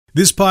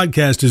This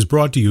podcast is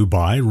brought to you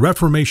by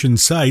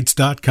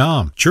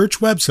ReformationSites.com, church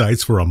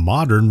websites for a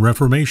modern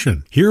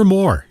Reformation. Hear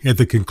more at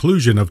the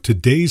conclusion of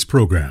today's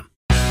program.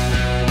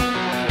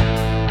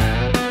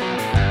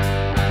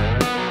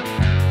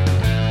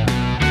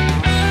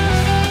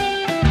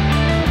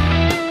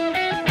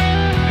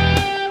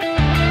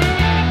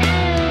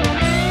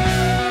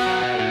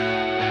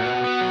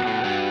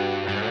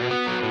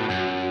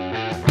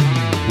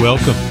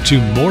 Welcome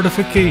to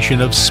Mortification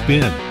of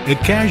Spin, a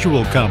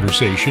casual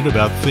conversation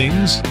about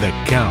things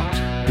that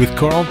count, with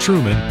Carl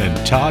Trueman and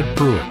Todd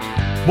Pruitt.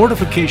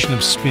 Mortification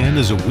of Spin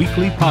is a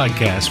weekly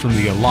podcast from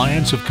the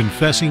Alliance of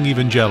Confessing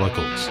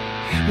Evangelicals.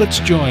 Let's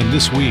join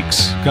this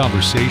week's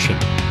conversation.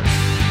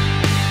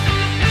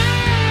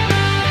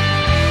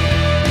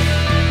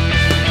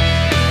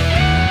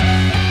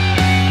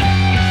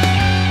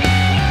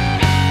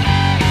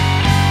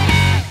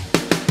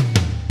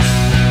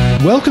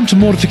 Welcome to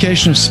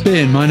Mortification of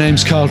Spin. My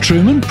name's Carl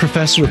Trueman,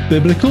 Professor of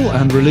Biblical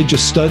and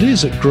Religious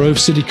Studies at Grove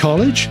City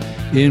College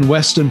in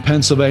Western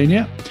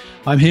Pennsylvania.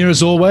 I'm here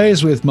as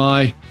always with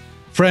my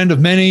friend of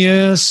many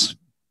years,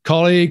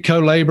 colleague,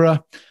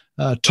 co-laborer,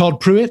 Todd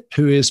Pruitt,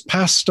 who is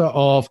pastor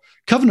of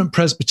Covenant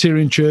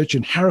Presbyterian Church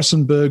in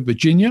Harrisonburg,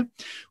 Virginia,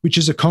 which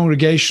is a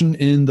congregation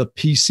in the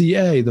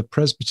PCA, the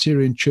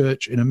Presbyterian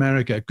Church in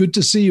America. Good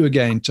to see you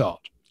again, Todd.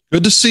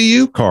 Good to see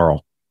you,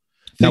 Carl.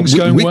 Things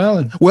going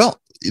well? Well,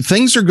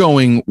 things are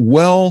going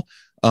well.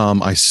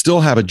 I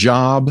still have a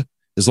job.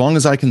 As long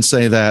as I can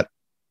say that,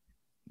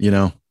 you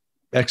know,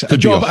 a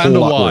job and a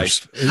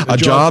wife. A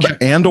job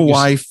and a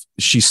wife.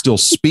 She still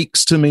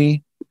speaks to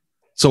me.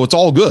 So it's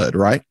all good,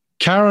 right?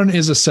 Karen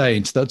is a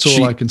saint. That's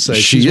all I can say.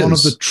 She's one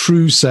of the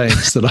true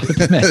saints that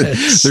I've met.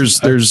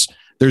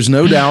 There's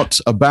no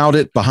doubt about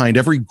it. Behind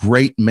every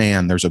great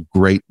man, there's a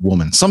great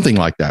woman. Something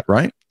like that,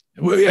 right?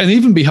 And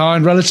even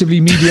behind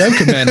relatively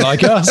mediocre men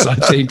like us, I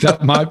think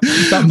that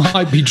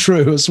might be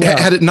true as well.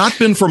 Had it not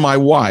been for my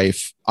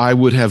wife, I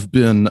would have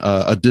been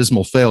a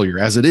dismal failure.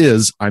 As it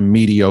is, I'm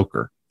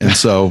mediocre. And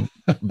so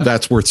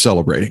that's worth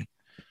celebrating.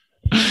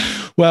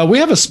 Well, we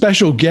have a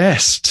special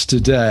guest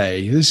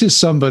today. This is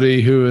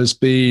somebody who has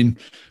been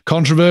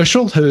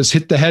controversial, who has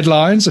hit the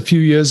headlines a few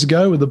years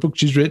ago with the book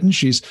she's written.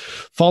 She's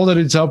followed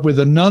it up with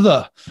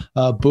another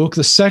book.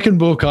 The second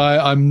book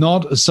I'm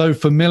not so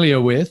familiar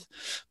with,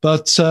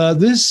 but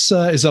this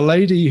is a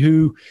lady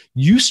who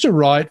used to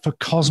write for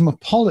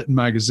Cosmopolitan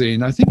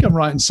magazine. I think I'm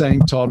right in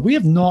saying, Todd, we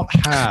have not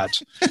had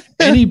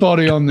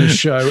anybody on this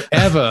show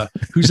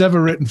who's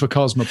ever written for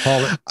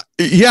Cosmopolitan.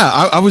 Yeah,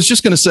 I was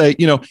just going to say,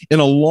 you know, in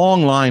a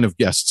long line of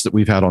guests that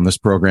we've had on this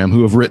program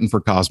who have written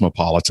for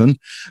Cosmopolitan,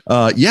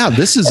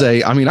 this is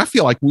I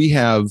feel like we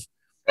have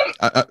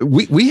a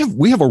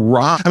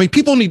rock. I mean,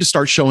 people need to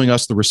start showing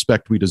us the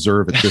respect we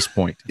deserve at this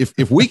point.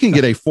 If we can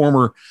get a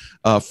former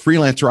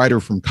freelance writer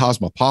from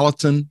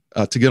Cosmopolitan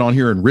to get on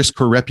here and risk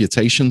her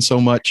reputation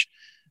so much,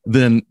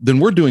 then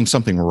we're doing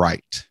something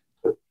right.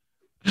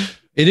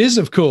 It is,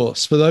 of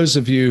course, for those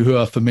of you who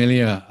are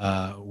familiar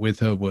with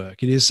her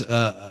work, it is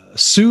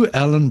Sue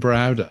Ellen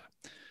Browder,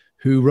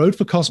 who wrote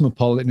for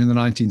Cosmopolitan in the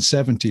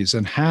 1970s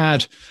and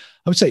had,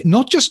 I would say,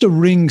 not just a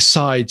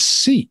ringside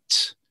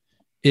seat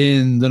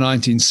in the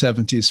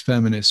 1970s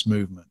feminist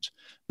movement,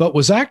 but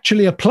was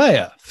actually a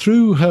player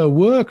through her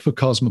work for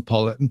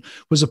Cosmopolitan,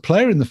 was a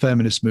player in the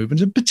feminist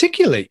movement, and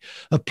particularly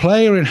a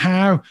player in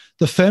how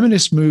the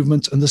feminist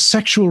movement and the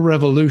sexual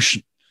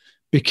revolution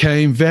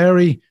became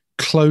very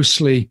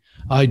closely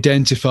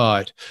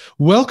identified.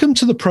 Welcome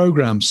to the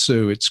program,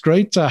 Sue. It's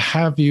great to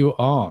have you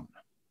on.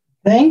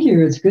 Thank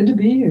you. It's good to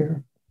be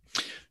here.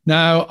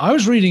 Now, I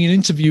was reading an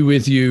interview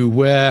with you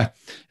where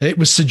it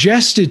was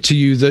suggested to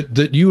you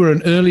that you were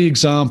an early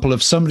example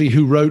of somebody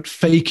who wrote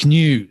fake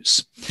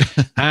news,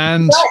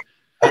 and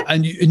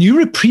you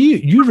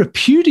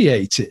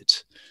repudiated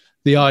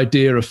the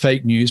idea of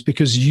fake news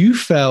because you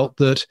felt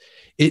that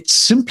it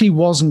simply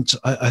wasn't,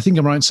 I think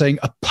I'm right in saying,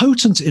 a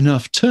potent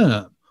enough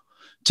term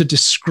to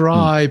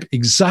describe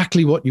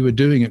exactly what you were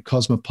doing at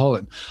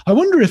Cosmopolitan. I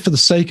wonder if, for the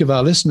sake of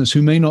our listeners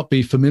who may not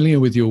be familiar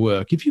with your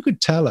work, if you could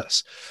tell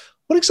us,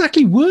 what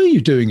exactly were you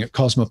doing at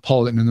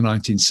Cosmopolitan in the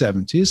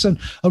 1970s, and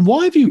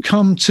why have you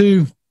come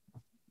to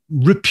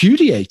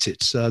repudiate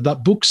it?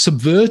 That book,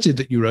 Subverted,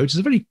 that you wrote, is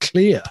a very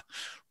clear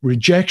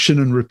rejection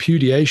and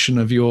repudiation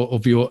of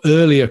your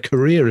earlier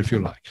career, if you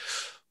like.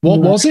 What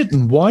was it,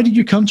 and why did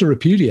you come to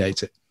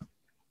repudiate it?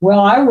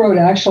 Well, I wrote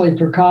actually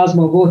for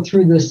Cosmo both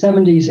through the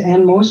 70s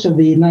and most of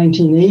the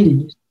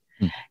 1980s.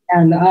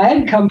 And I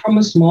had come from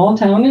a small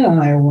town in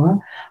Iowa.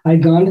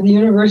 I'd gone to the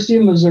University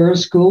of Missouri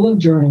School of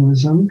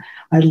Journalism.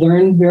 I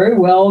learned very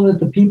well that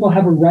the people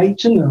have a right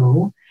to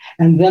know.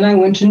 And then I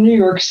went to New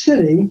York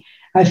City.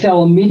 I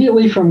fell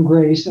immediately from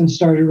grace and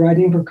started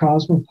writing for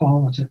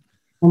Cosmopolitan.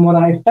 And what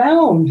I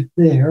found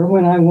there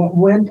when I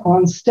went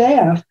on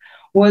staff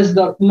was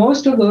that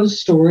most of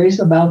those stories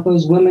about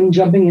those women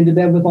jumping into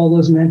bed with all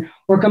those men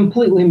were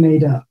completely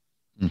made up.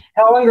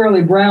 Helen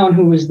Gurley Brown,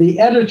 who was the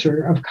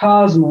editor of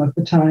Cosmo at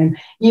the time,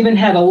 even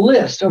had a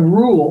list of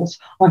rules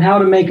on how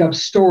to make up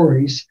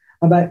stories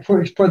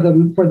for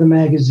the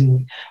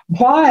magazine.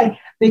 Why?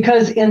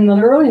 Because in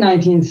the early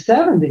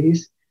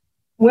 1970s,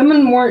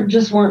 women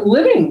weren't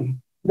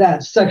living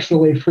that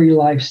sexually free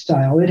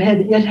lifestyle. It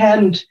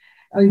hadn't.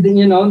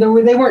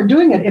 They weren't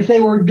doing it. If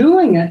they were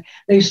doing it,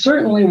 they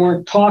certainly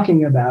weren't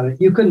talking about it.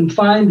 You couldn't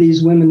find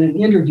these women and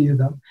interview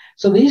them.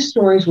 So these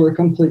stories were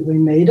completely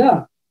made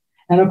up.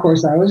 And of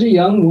course, I was a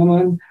young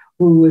woman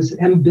who was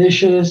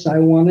ambitious. I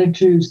wanted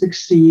to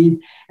succeed.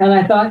 And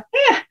I thought,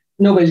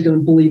 nobody's going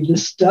to believe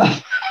this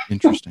stuff.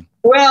 Interesting.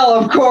 Well,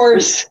 of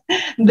course,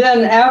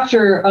 then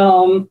after,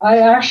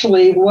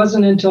 it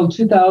wasn't until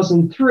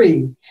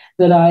 2003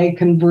 that I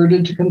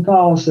converted to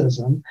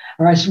Catholicism.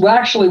 Or I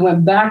actually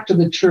went back to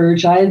the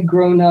church. I had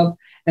grown up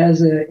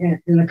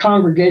in a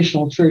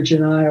congregational church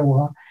in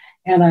Iowa,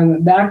 and I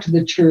went back to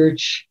the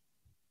church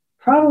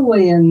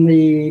probably in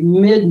the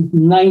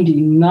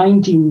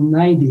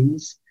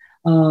mid-1990s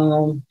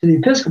to the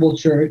Episcopal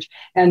Church.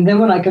 And then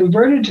when I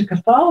converted to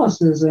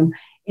Catholicism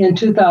in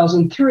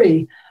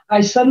 2003,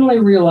 I suddenly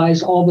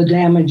realized all the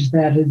damage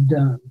that had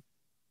done.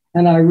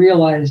 And I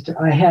realized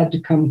I had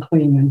to come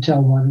clean and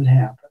tell what had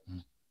happened.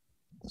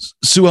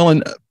 Sue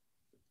Ellen,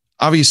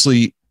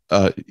 obviously,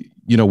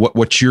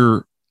 what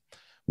your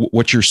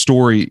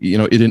story,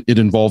 it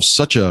involves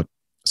such a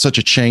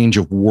change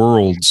of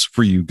worlds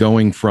for you,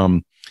 going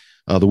from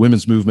the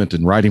women's movement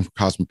and writing for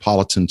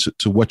Cosmopolitan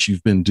to what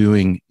you've been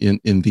doing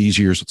in these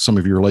years with some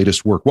of your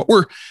latest work. What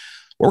were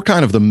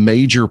kind of the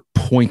major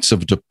points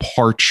of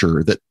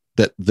departure that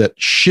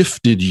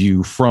shifted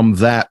you from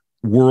that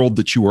world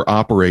that you were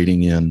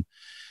operating in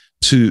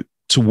to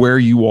where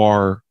you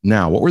are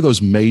now? What were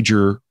those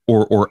major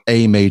or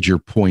a major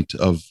point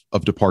of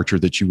departure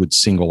that you would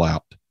single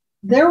out?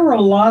 There were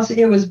lots.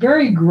 It was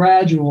very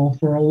gradual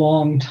for a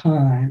long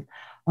time.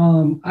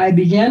 I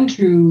began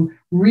to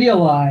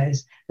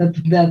realize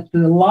that a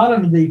lot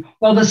of the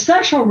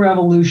sexual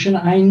revolution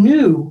I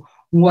knew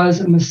was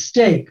a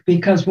mistake,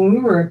 because when we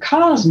were at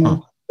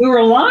Cosmo, we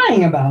were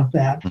lying about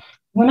that.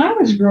 When I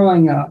was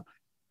growing up,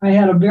 I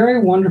had a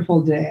very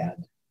wonderful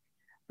dad,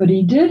 but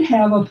he did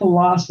have a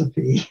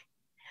philosophy.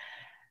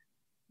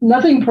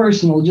 Nothing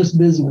personal, just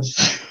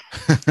business.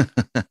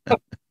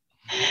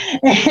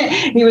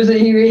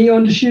 He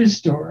owned a shoe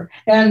store,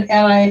 and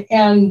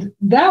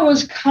that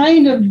was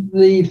kind of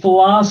the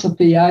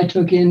philosophy I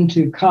took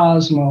into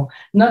Cosmo.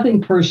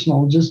 Nothing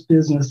personal, just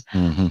business.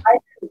 Mm-hmm. I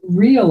didn't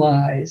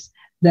realize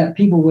that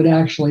people would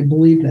actually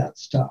believe that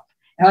stuff.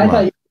 And I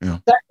thought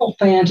sexual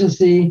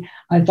fantasy.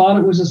 I thought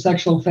it was a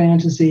sexual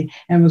fantasy,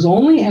 and it was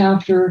only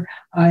after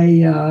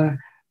I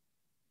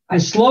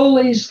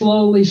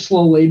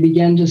slowly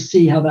began to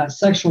see how that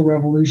sexual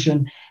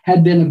revolution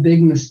had been a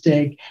big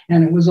mistake.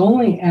 And it was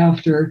only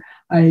after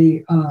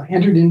I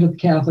entered into the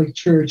Catholic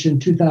Church in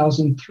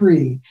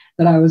 2003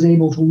 that I was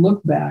able to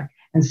look back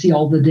and see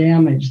all the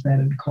damage that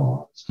had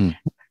caused.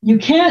 You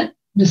can't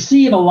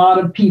deceive a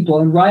lot of people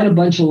and write a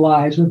bunch of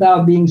lies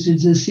without being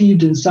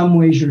deceived in some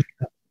ways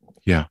yourself.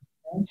 Yeah.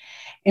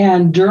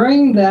 And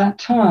during that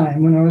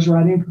time, when I was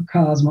writing for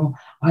Cosmo,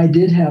 I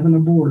did have an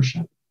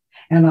abortion.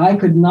 And I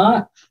could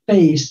not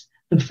face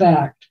the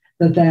fact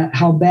that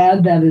how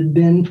bad that had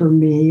been for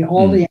me,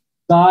 all the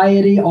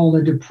anxiety, all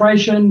the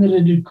depression that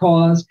it had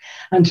caused,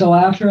 until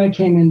after I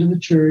came into the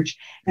church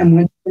and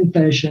went to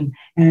confession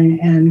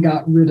and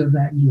got rid of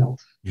that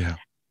guilt. Yeah.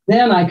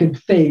 Then I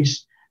could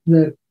face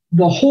the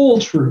whole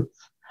truth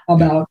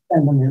about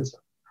feminism.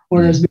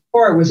 Whereas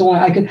before it was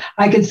only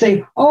I could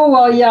say, oh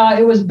well, yeah,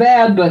 it was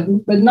bad, but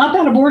not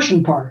that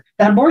abortion part.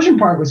 That abortion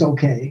part was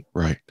okay.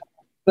 Right.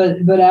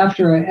 But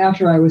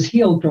after I was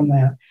healed from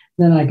that,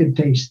 then I could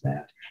face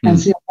that. And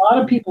see, a lot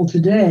of people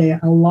today,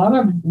 a lot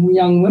of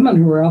young women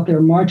who are out there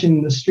marching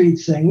in the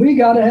streets saying, we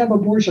got to have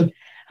abortion.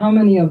 How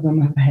many of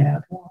them have had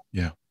one?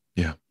 Yeah.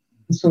 Yeah.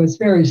 So it's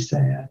very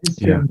sad.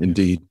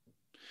 Indeed.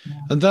 Yeah.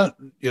 And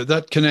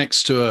that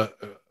connects to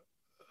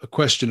a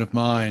question of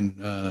mine.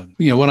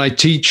 When I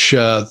teach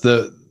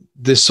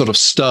this sort of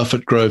stuff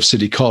at Grove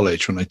City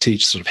College, when I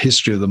teach sort of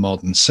history of the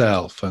modern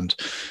self, and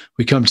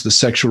we come to the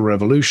sexual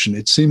revolution,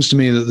 it seems to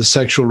me that the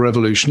sexual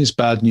revolution is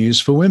bad news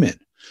for women,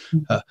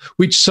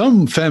 which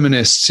some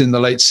feminists in the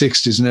late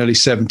 60s and early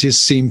 70s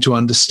seem to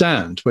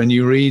understand. When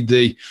you read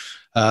the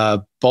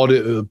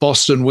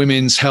Boston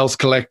Women's Health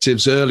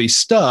Collective's early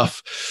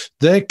stuff,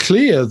 they're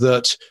clear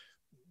that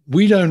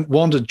we don't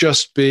want to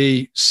just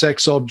be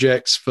sex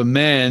objects for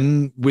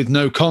men with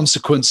no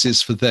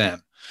consequences for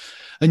them.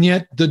 And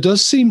yet there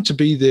does seem to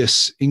be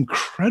this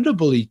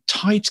incredibly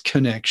tight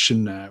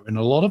connection now in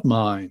a lot of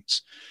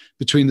minds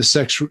between the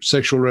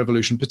sexual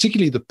revolution,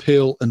 particularly the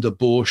pill and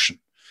abortion,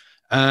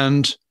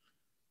 and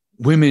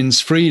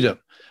women's freedom.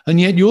 And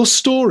yet your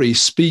story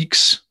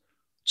speaks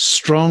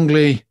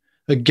strongly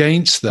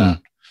against that.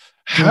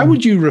 How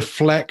would you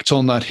reflect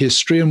on that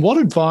history, and what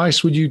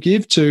advice would you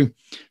give to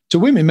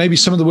women, maybe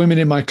some of the women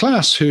in my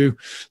class who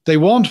they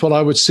want what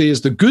I would see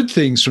as the good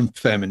things from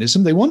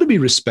feminism? They want to be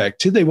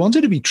respected. They want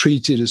to be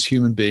treated as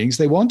human beings.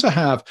 They want to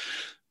have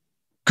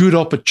good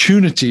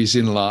opportunities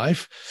in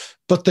life,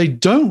 but they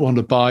don't want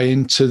to buy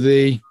into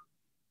the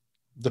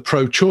the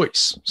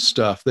pro-choice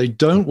stuff. They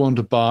don't want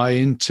to buy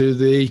into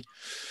the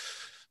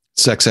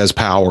sex as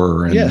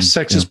power. And,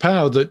 sex as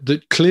power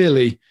that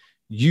clearly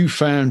you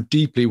found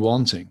deeply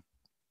wanting.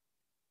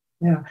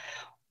 Yeah.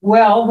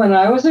 Well, when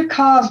I was at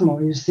Cosmo,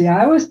 you see,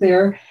 I was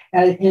there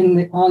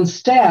on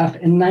staff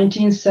in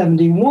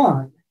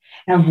 1971.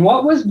 And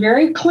what was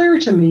very clear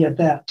to me at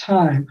that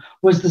time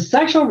was the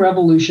sexual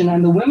revolution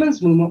and the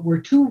women's movement were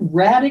two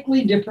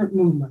radically different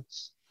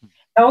movements.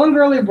 Ellen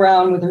Gurley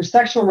Brown, with her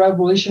Sexual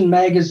Revolution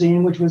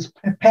magazine, which was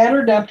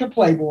patterned after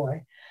Playboy,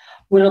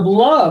 would have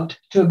loved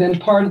to have been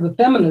part of the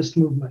feminist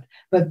movement.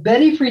 But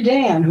Betty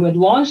Friedan, who had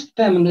launched the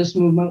feminist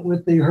movement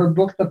with her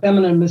book, The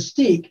Feminine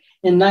Mystique,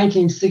 in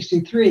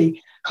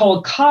 1963,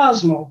 called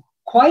Cosmo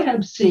quite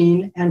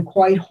obscene and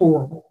quite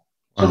horrible.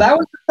 So that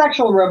was the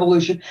sexual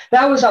revolution.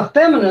 That was a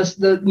feminist,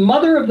 the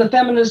mother of the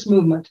feminist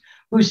movement,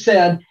 who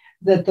said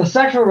that the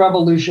sexual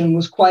revolution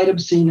was quite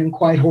obscene and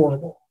quite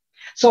horrible.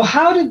 So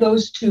how did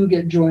those two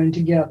get joined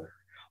together?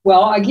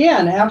 Well,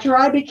 again, after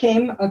I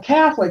became a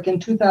Catholic in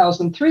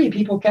 2003,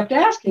 people kept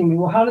asking me,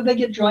 well, how did they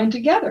get joined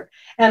together?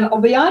 And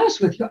I'll be honest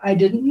with you, I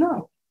didn't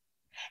know.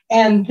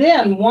 And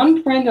then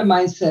one friend of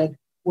mine said,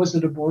 was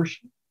it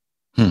abortion?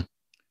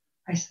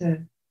 I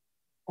said,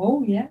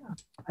 oh, yeah,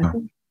 I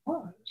think it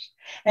was.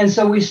 And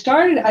so I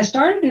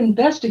started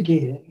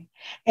investigating.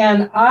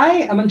 And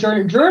I am a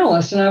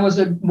journalist, and I was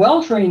a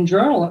well-trained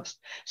journalist.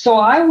 So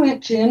I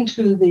went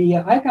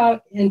I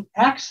got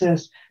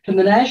access to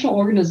the National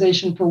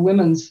Organization for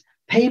Women's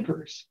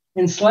papers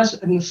in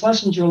the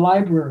Schlesinger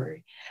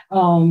Library.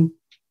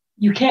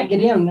 You can't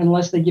get in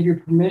unless they give you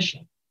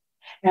permission.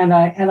 And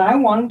I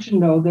wanted to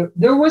know that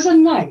there was a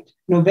night,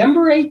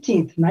 November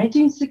 18th,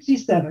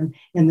 1967,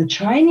 in the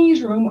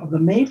Chinese room of the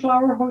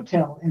Mayflower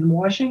Hotel in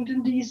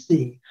Washington,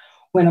 D.C.,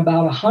 when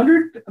about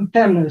 100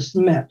 feminists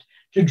met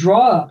to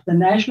draw up the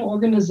National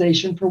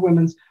Organization for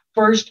Women's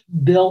first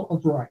Bill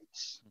of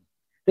Rights.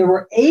 There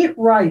were 8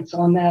 rights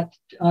on that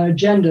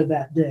agenda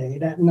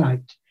that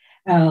night.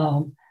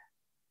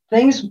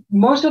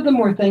 Most of them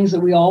were things that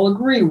we all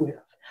agree with.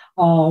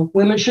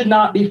 Women should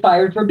not be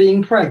fired for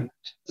being pregnant.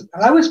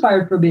 I was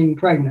fired for being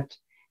pregnant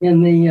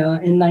in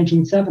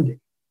 1970.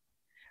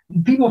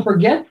 People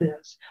forget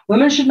this.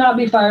 Women should not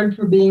be fired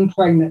for being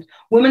pregnant.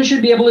 Women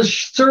should be able to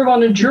serve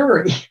on a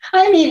jury.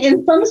 I mean,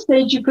 in some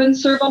states, you couldn't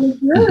serve on a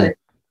jury.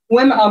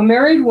 A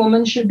married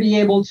woman should be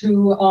able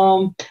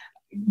to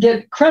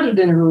get credit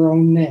in her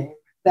own name.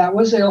 That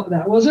was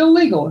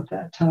illegal at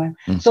that time.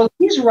 So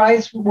these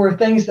rights were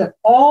things that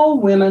all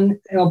women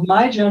of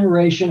my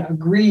generation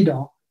agreed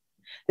on.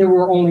 There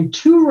were only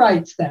 2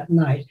 rights that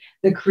night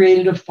that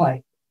created a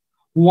fight.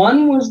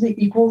 One was the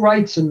Equal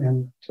Rights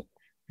Amendment.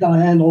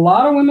 And a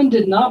lot of women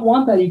did not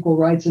want that Equal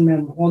Rights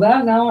Amendment. Well,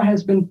 that now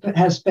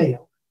has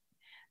failed.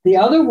 The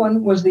other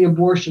one was the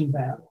abortion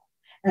battle.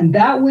 And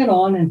that went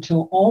on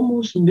until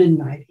almost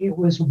midnight. It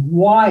was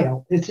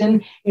wild. It's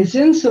in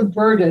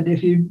Subverted.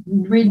 If you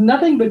read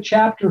nothing but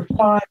chapter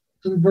 5,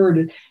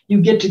 Subverted, you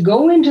get to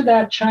go into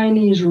that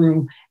Chinese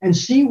room and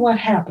see what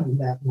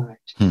happened that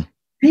night.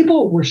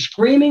 People were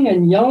screaming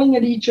and yelling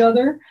at each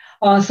other.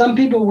 Some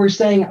people were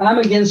saying, I'm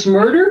against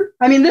murder.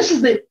 I mean, this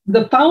is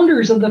the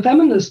founders of the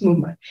feminist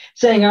movement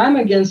saying, I'm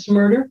against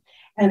murder.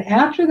 And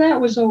after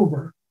that was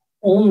over,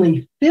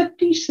 only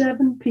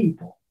 57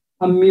 people,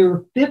 a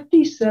mere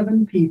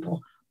 57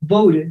 people,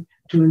 voted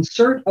to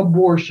insert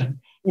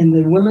abortion in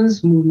the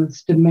women's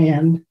movement's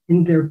demand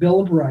in their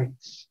Bill of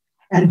Rights.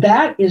 And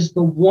that is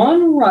the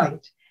one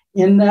right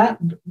in that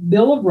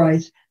Bill of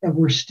Rights that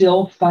we're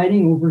still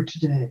fighting over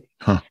today.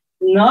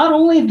 Not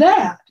only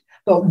that,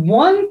 but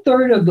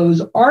 1/3 of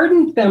those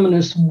ardent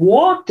feminists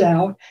walked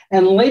out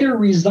and later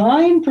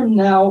resigned from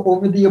now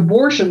over the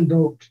abortion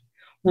vote.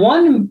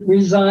 One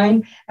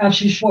resigned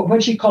after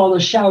what she called a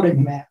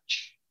shouting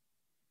match.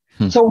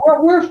 So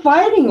what we're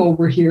fighting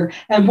over here,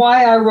 and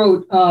why I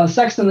wrote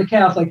Sex and the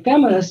Catholic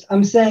Feminist,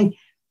 I'm saying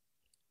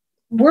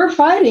we're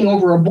fighting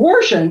over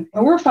abortion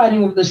and we're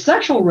fighting over the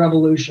sexual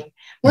revolution.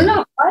 We're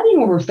not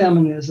fighting over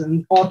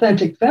feminism,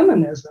 authentic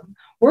feminism.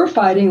 We're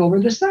fighting over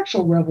the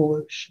sexual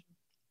revolution.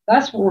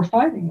 That's what we're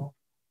fighting over.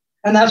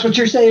 And that's what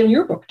you're saying in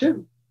your book,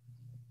 too.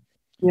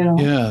 You know?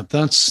 Yeah,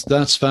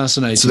 that's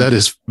fascinating. So that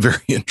is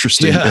very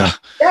interesting. Yeah,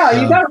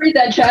 you got to read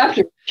that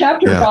chapter.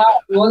 Chapter 5.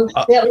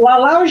 It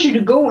allows you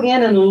to go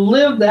in and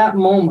live that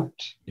moment.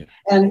 Yeah.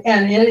 And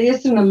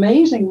it's an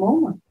amazing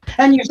moment.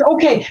 And you say,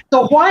 okay,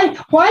 so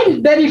why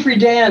did Betty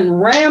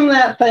Friedan ram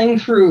that thing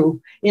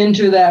through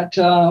into that?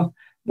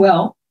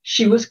 Well,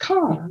 she was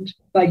conned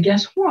by,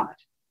 guess what?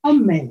 A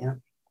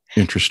man.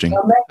 Interesting.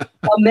 A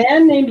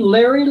man named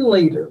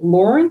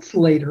Lawrence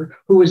Lader,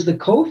 who was the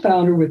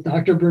co-founder with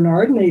Dr.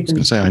 Bernard Nathan. I was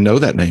going to say, I know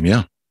that name,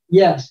 yeah.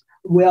 Yes,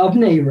 well, of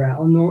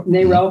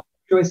NARAL,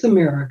 Choice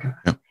America.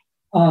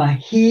 Yeah.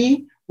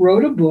 He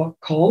wrote a book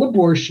called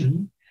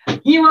Abortion.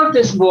 He wrote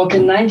this book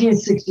in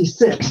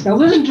 1966. Now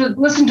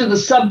listen to the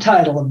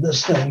subtitle of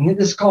this thing.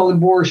 It's called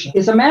Abortion.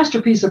 It's a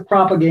masterpiece of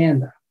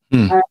propaganda.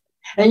 And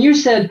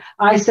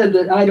I said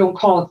that I don't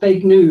call it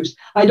fake news.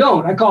 I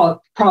don't. I call it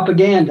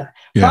propaganda.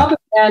 Yeah.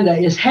 Propaganda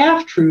is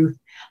half truth,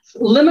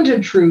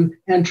 limited truth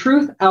and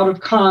truth out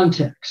of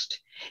context.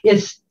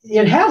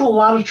 It has a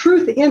lot of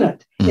truth in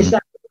it. Mm-hmm. It's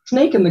that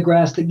snake in the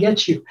grass that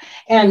gets you.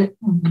 And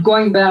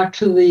going back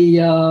to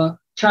the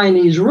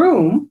Chinese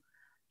room,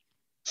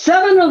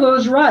 7 of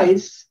those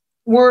rights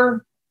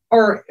were,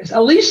 or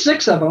at least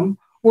 6 of them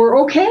were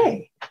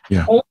okay.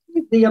 Yeah. Only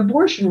the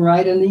abortion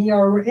right and the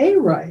ERA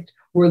right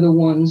were the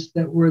ones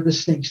that were the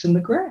snakes in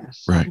the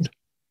grass. Right.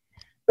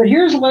 But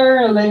here's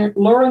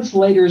Lawrence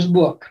Lader's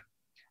book,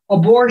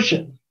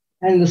 Abortion.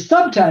 And the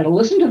subtitle,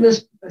 listen to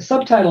this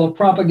subtitle of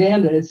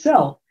propaganda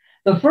itself.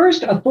 The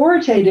first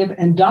authoritative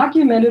and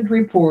documented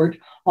report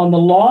on the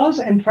laws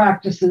and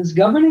practices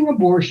governing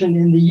abortion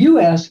in the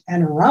U.S.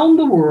 and around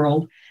the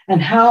world,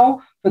 and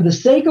how, for the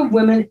sake of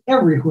women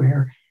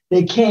everywhere,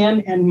 they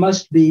can and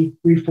must be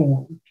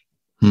reformed.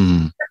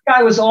 This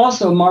guy was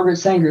also Margaret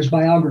Sanger's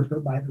biographer,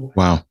 by the way.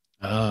 Wow.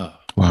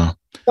 Wow.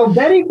 So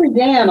Betty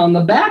Friedan on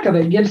the back of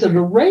it gives a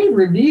rave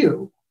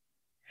review.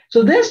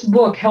 So this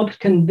book helped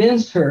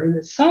convince her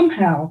that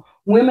somehow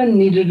women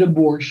needed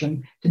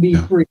abortion to be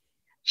free.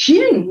 She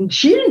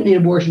didn't need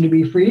abortion to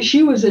be free.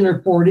 She was in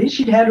her 40s.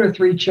 She'd had her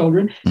 3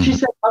 children. Mm-hmm. She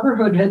said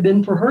motherhood had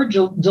been for her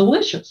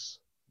delicious.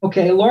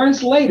 Okay,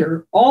 Lawrence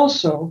Lader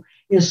also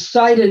is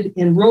cited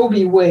in Roe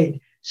v.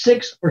 Wade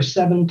 6 or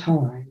 7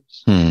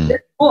 times.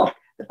 This book,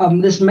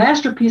 this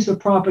masterpiece of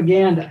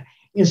propaganda,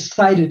 is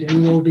cited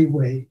in Roe v.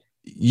 Wade.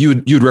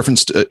 You'd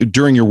referenced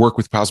during your work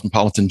with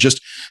Cosmopolitan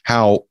just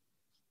how,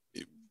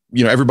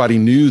 everybody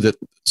knew that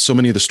so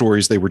many of the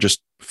stories they were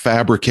just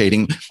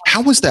fabricating.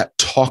 How was that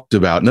talked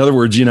about? In other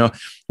words,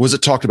 was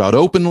it talked about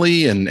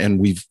openly and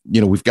we've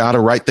got to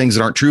write things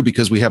that aren't true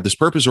because we have this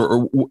purpose,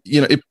 or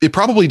it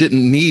probably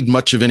didn't need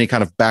much of any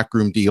kind of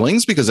backroom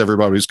dealings because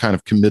everybody was kind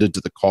of committed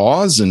to the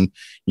cause and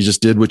you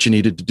just did what you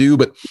needed to do.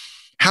 But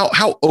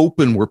how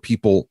open were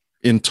people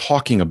in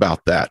talking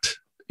about that?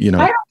 I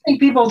don't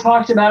think people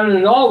talked about it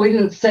at all. We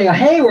didn't say,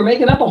 hey, we're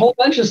making up a whole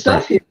bunch of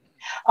stuff here.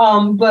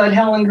 But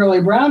Helen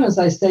Gurley Brown, as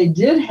I say,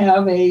 did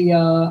have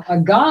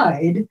a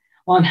guide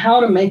on how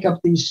to make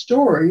up these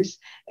stories.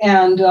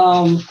 And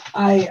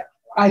I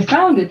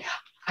found it.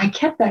 I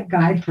kept that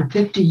guide for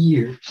 50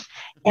 years.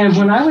 And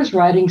when I was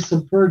writing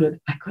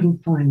Subverted, I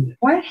couldn't find it.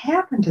 What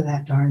happened to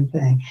that darn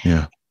thing?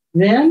 Yeah.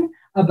 Then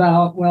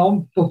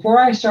before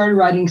I started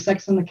writing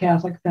Sex and the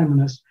Catholic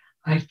Feminist,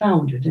 I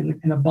found it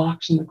in a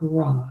box in the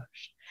garage.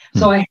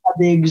 So I had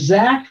the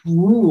exact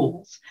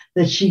rules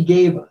that she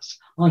gave us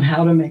on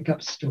how to make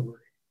up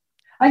stories.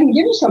 I can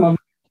give you some of them.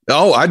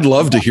 Oh, I'd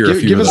love to hear a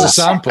few. Give us a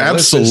sample.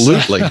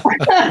 Absolutely.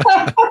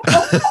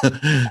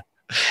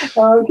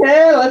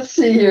 Okay, let's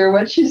see here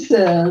what she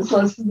says.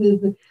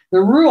 The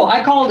rule.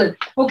 I called it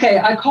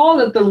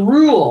the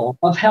rule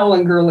of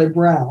Helen Gurley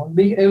Brown.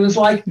 It was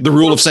like the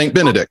rule of Saint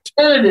Benedict.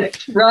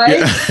 Benedict, right?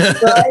 Yeah.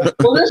 Right?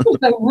 Well, this was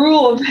the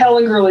rule of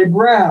Helen Gurley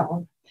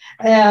Brown.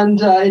 And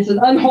it's an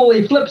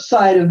unholy flip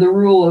side of the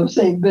rule of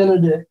Saint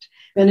Benedict.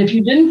 And if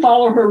you didn't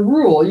follow her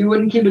rule, you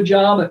wouldn't keep a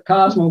job at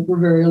Cosmo for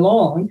very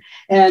long,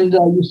 and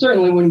you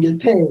certainly wouldn't get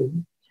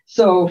paid.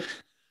 So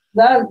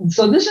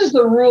this is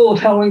the rule of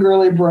Helen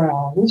Gurley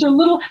Brown. These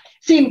are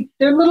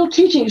they're little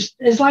teachings.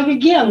 It's like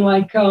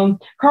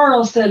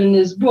Carl said in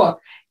his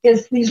book,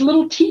 it's these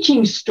little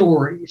teaching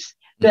stories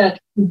that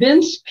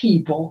convince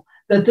people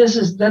that this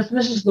is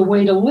the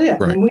way to live.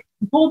 Right. And we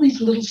pull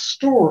these little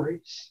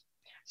stories.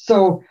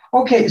 So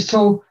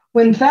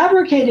when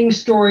fabricating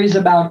stories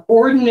about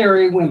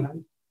ordinary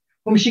women,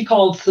 whom she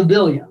called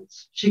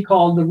civilians, she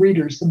called the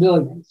readers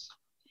civilians,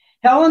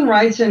 Helen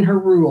writes in her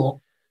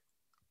rule,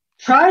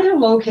 try to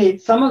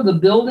locate some of the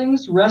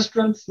buildings,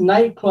 restaurants,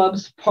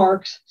 nightclubs,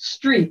 parks,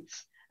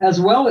 streets,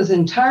 as well as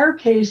entire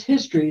case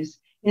histories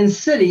in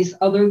cities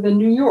other than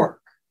New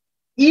York,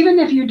 even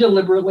if you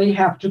deliberately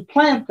have to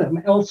plant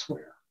them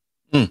elsewhere.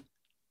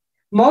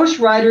 Most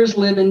writers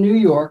live in New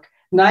York.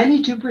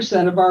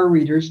 92% of our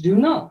readers do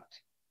not.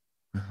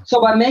 So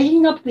by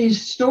making up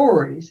these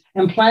stories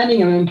and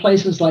planting them in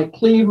places like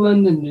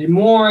Cleveland and Des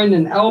Moines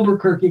and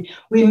Albuquerque,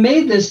 we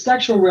made this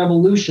sexual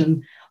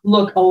revolution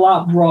look a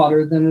lot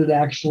broader than it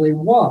actually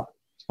was.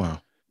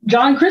 Wow.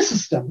 John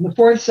Chrysostom, the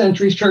 4th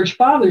century church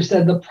father,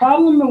 said the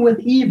problem with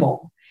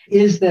evil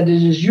is that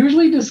it is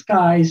usually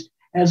disguised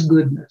as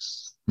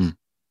goodness.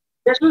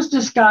 This was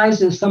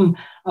disguised as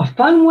a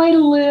fun way to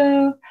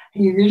live.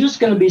 You're just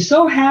going to be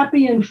so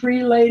happy and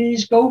free,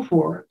 ladies, go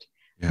for it.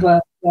 Yeah.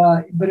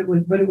 But it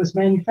was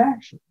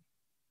manufactured.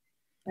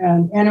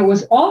 And it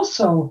was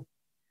also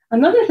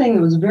another thing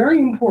that was very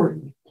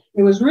important.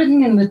 It was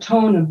written in the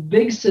tone of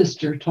big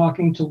sister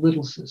talking to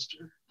little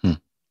sister. And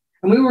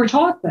we were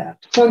taught that.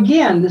 So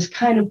again, this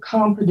kind of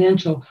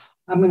confidential,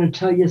 I'm going to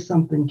tell you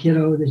something,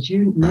 kiddo,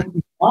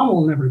 that mom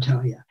will never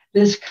tell you.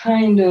 This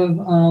kind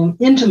of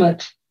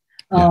intimate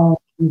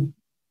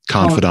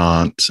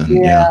confidant.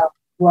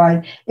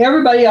 Right.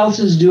 Everybody else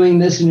is doing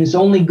this and it's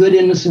only good,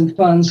 innocent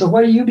fun. So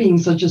why are you being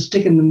such a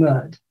stick in the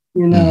mud?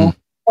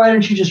 Why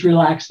don't you just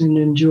relax and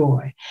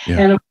enjoy? Yeah.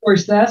 And of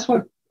course, that's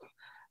what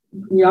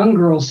young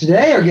girls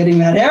today are getting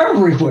that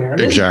everywhere.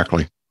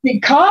 Exactly. The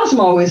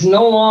Cosmo is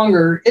no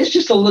longer, it's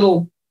just a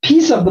little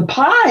piece of the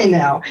pie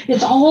now.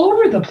 It's all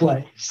over the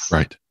place.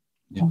 Right.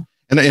 Yeah.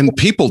 And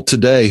people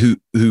today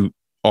who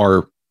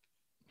are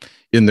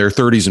in their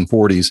 30s and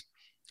 40s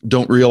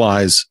don't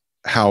realize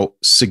how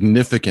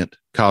significant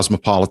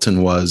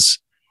Cosmopolitan was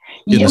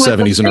in the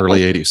 70s and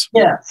early 80s.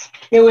 Yes.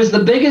 It was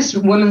the biggest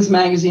women's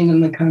magazine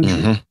in the country.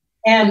 Mm-hmm.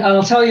 And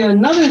I'll tell you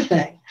another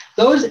thing.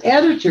 Those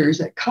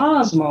editors at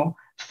Cosmo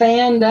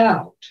fanned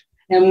out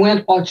and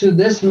went to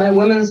this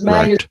women's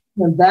magazine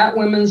and that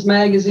women's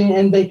magazine,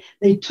 and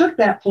they took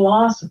that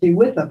philosophy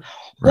with them.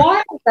 Right.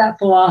 Why was that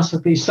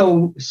philosophy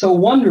so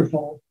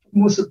wonderful?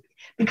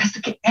 Because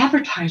the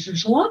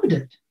advertisers loved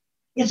it.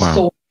 It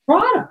sold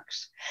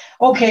products.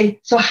 Okay,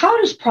 so how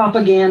does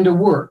propaganda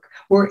work?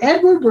 Where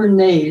Edward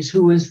Bernays,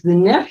 who was the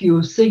nephew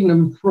of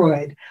Sigmund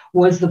Freud,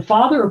 was the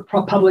father of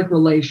public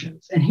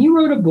relations, and he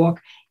wrote a book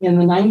in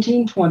the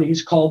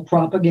 1920s called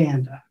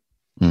Propaganda,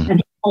 and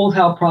he told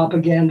how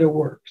propaganda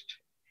worked.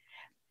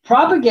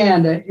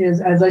 Propaganda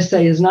is, as I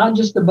say, is not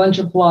just a bunch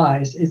of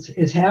lies.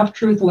 It's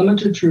half-truth,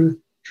 limited truth,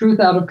 truth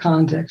out of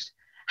context.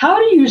 How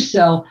do you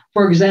sell,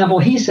 for example,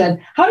 he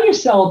said, how do you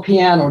sell a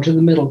piano to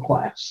the middle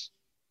class?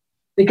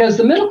 Because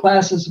the middle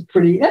class is a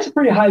pretty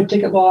high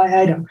ticket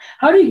item.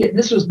 How do you get,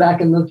 this was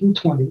back in the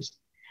 20s.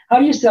 How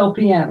do you sell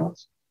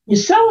pianos? You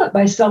sell it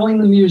by selling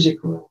the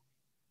music room.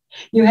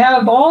 You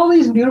have all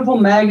these beautiful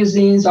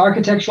magazines,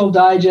 Architectural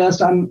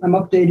Digest. I'm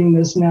updating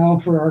this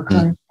now for our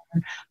current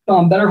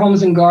Better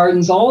Homes and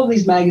Gardens, all of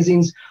these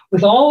magazines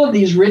with all of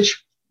these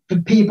rich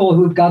people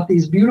who've got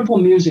these beautiful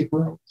music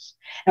rooms.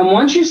 And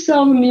once you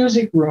sell the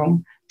music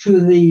room to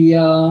the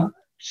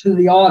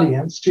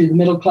audience, to the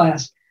middle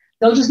class,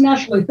 they'll just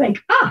naturally think,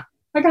 I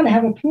got to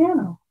have a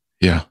piano.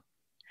 Yeah.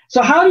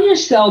 So how do you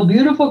sell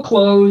beautiful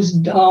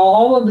clothes,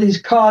 all of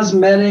these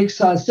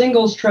cosmetics,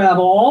 singles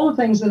travel, all the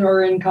things that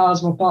are in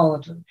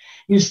Cosmopolitan?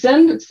 You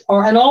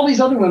and all these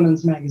other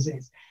women's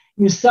magazines.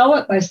 You sell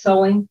it by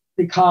selling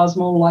the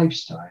Cosmo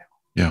lifestyle.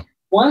 Yeah.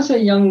 Once a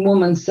young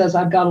woman says,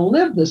 I've got to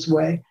live this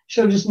way,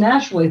 she'll just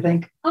naturally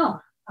think, I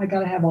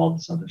got to have all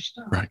this other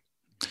stuff. Right.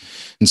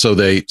 And so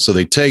they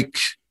take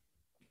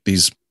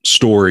these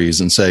stories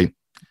and say,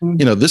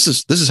 this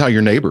is how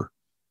your neighbor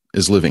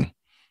is living.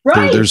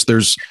 Right. There's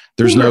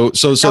no,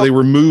 so they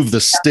remove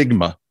the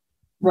stigma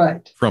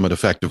from it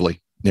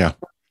effectively. Yeah.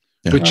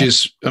 Which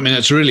is,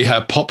 that's really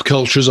how pop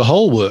culture as a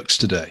whole works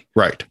today.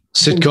 Right.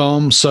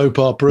 Sitcoms, soap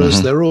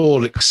operas, they're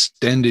all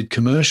extended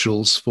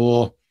commercials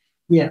for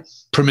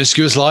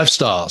promiscuous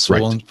lifestyles, for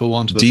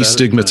want of a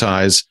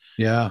destigmatize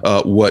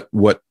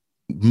what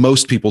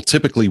most people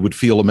typically would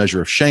feel a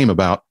measure of shame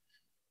about.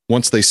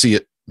 Once they see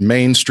it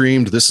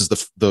mainstreamed, this is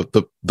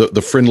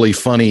the friendly,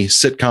 funny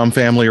sitcom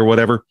family or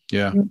whatever.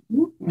 Yeah.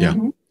 Yeah.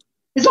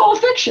 It's all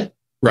fiction.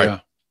 Right. Yeah.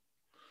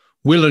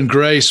 Will and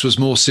Grace was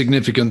more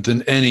significant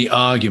than any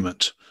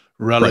argument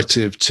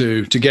relative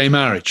to gay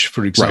marriage,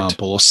 for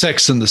example, or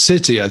Sex and the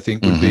City, I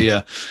think would be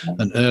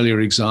an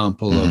earlier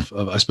example of,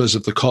 I suppose,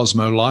 of the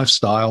Cosmo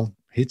lifestyle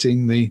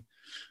hitting the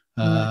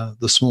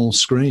small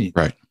screen.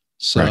 Right.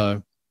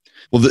 So,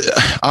 well,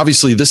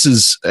 obviously this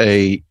is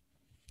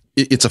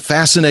it's a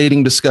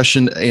fascinating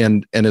discussion.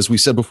 And as we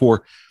said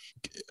before,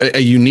 a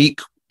unique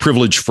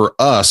privilege for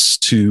us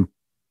to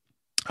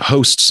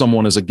host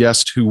someone as a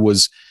guest who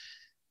was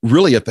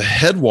really at the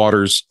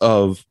headwaters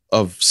of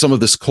some of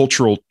this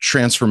cultural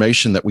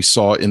transformation that we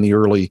saw in the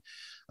early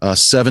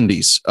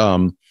 70s.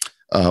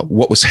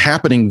 What was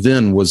happening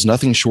then was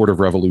nothing short of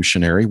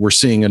revolutionary. We're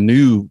seeing a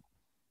new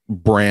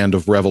brand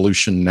of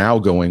revolution now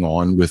going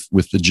on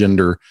with the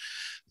gender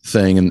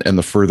thing and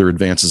the further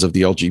advances of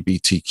the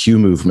LGBTQ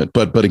movement.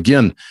 But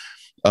again,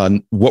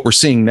 what we're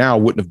seeing now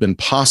wouldn't have been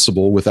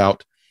possible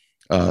without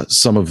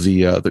some of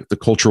the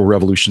cultural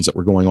revolutions that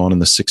were going on in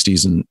the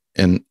 60s and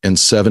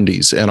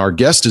 70s. And our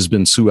guest has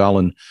been Sue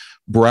Ellen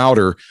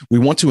Browder. We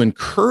want to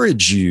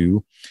encourage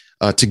you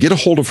to get a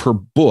hold of her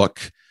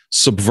book,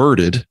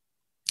 Subverted: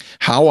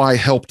 How I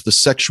Helped the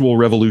Sexual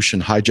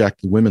Revolution Hijack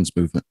the Women's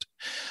Movement.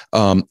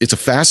 It's a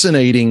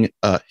fascinating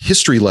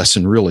history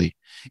lesson, really,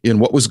 in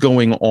what was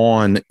going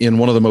on in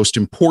one of the most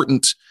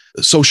important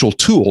social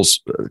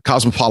tools,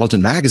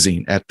 Cosmopolitan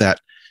magazine at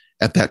that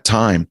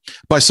time,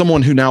 by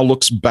someone who now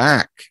looks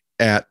back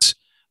at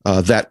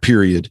that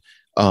period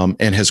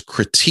and has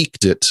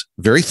critiqued it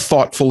very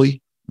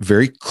thoughtfully,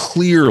 very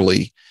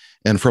clearly,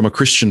 and from a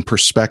Christian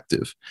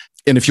perspective.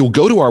 And if you'll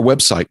go to our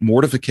website,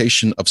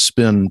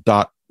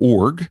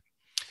 mortificationofspin.org,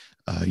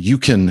 you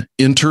can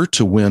enter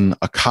to win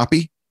a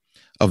copy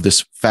of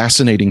this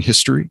fascinating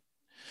history.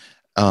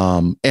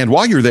 And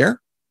while you're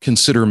there,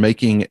 consider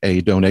making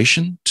a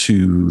donation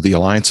to the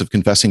Alliance of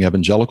Confessing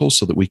Evangelicals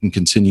so that we can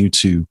continue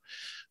to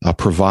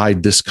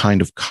provide this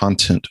kind of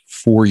content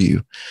for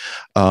you.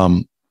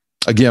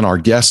 Again, our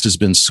guest has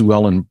been Sue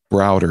Ellen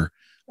Browder,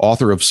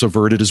 author of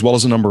Subverted, as well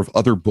as a number of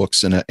other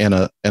books and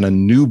a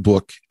new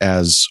book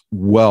as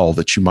well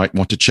that you might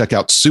want to check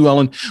out. Sue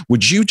Ellen,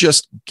 would you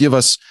just give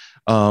us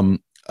a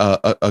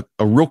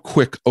real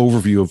quick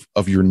overview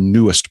of your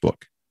newest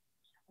book?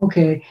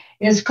 Okay.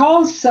 It's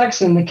called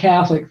Sex and the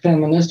Catholic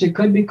Feminist. It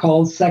could be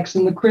called Sex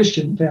and the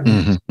Christian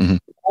Feminist.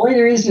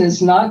 only reason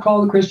it's not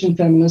called the Christian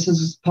Feminist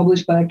is it's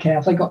published by a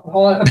Catholic,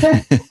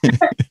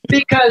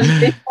 because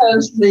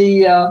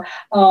the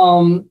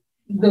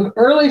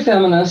early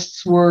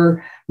feminists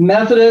were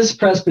Methodists,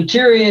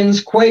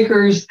 Presbyterians,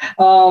 Quakers,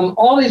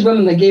 all these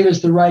women that gave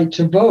us the right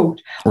to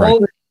vote. Right. Oh,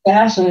 there's a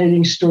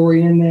fascinating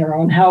story in there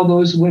on how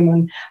those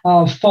women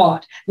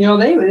fought.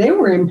 They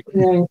were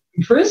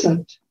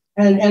imprisoned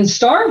and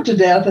starved to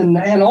death and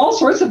all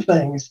sorts of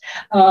things.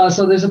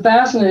 So there's a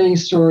fascinating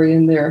story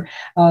in there.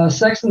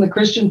 Sex and the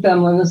Christian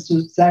Feminist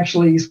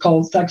is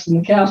called Sex and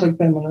the Catholic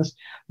Feminist,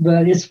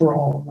 but it's for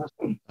all of us.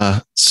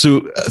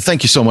 Sue,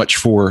 thank you so much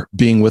for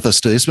being with us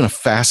today. It's been a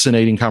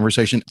fascinating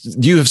conversation.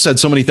 You have said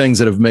so many things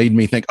that have made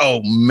me think,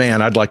 oh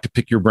man, I'd like to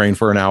pick your brain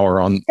for an hour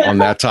on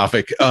that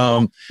topic.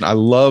 I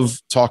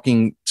love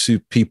talking to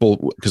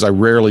people, because I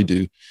rarely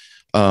do,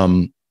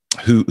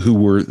 who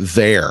were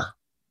there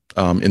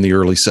in the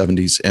early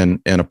 70s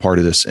and a part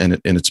of this. And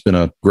it's been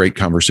a great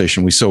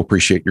conversation. We so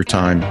appreciate your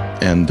time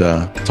and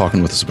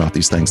talking with us about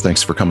these things.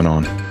 Thanks for coming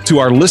on. To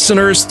our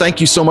listeners, thank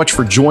you so much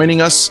for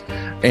joining us.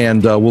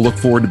 And we'll look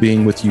forward to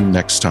being with you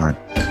next time.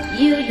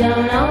 You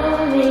don't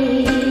own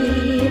me.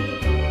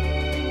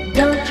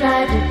 Don't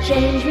try to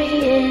change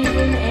me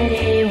in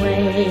any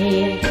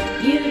way.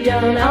 You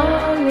don't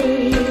own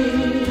me.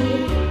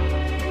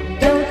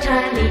 Don't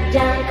tie me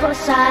down,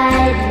 'cause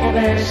I'd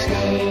never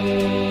stay.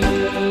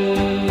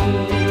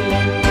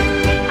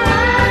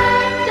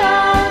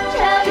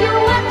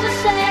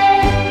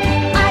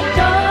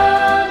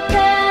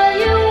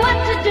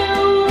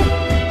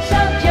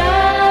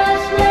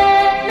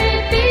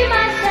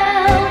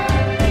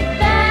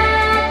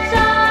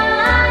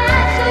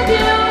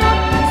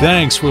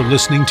 Thanks for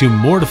listening to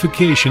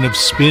Mortification of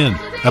Spin,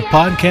 a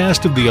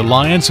podcast of the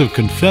Alliance of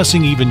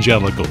Confessing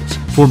Evangelicals.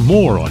 For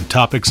more on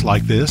topics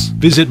like this,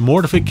 visit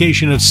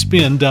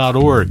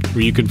mortificationofspin.org,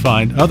 where you can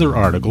find other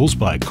articles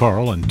by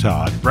Carl and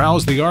Todd,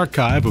 browse the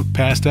archive of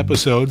past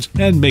episodes,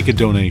 and make a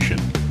donation.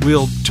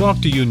 We'll talk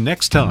to you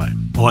next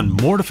time on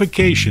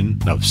Mortification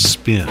of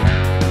Spin.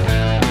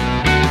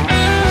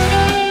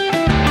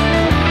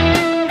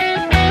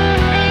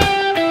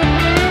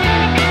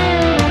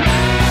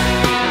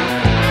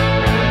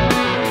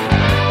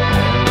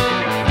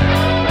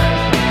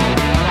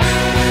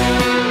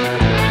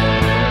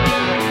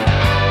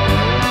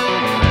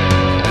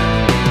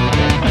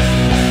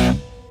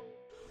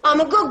 I'm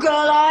a good girl,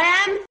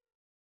 I am.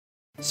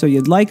 So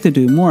you'd like to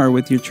do more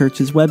with your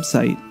church's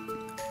website,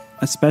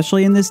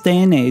 especially in this day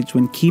and age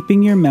when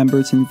keeping your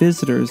members and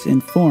visitors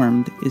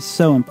informed is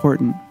so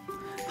important.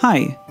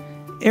 Hi,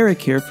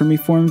 Eric here from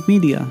Reformed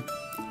Media.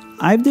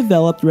 I've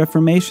developed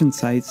Reformation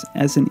Sites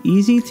as an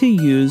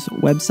easy-to-use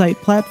website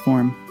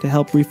platform to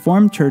help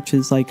Reformed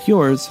churches like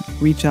yours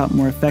reach out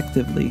more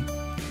effectively.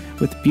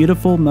 With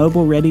beautiful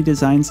mobile-ready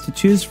designs to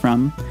choose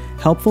from,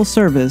 helpful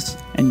service,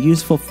 and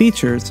useful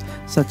features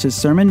such as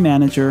Sermon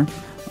Manager,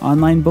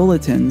 online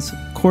bulletins,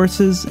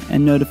 courses,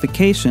 and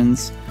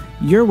notifications,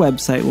 your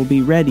website will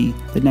be ready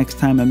the next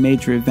time a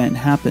major event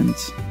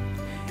happens.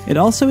 It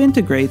also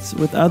integrates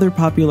with other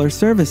popular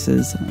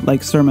services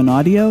like sermon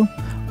audio,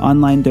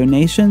 online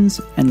donations,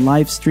 and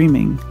live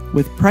streaming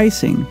with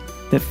pricing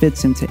that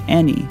fits into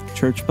any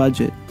church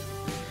budget.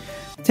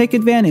 Take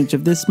advantage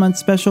of this month's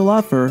special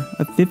offer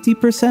of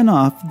 50%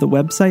 off the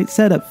website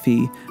setup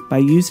fee by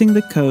using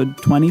the code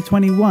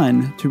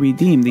 2021 to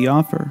redeem the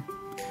offer.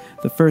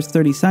 The first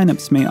 30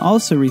 signups may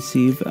also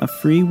receive a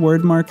free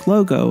wordmark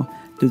logo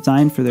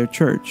designed for their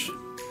church.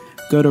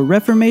 Go to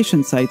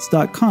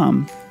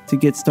reformationsites.com to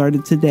get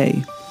started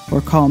today, or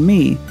call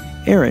me,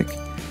 Eric,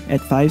 at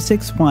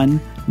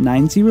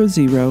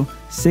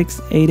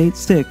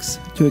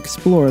 561-900-6886 to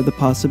explore the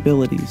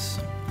possibilities.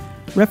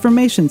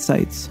 Reformation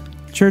Sites,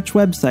 church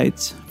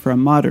websites for a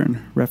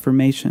modern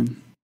Reformation.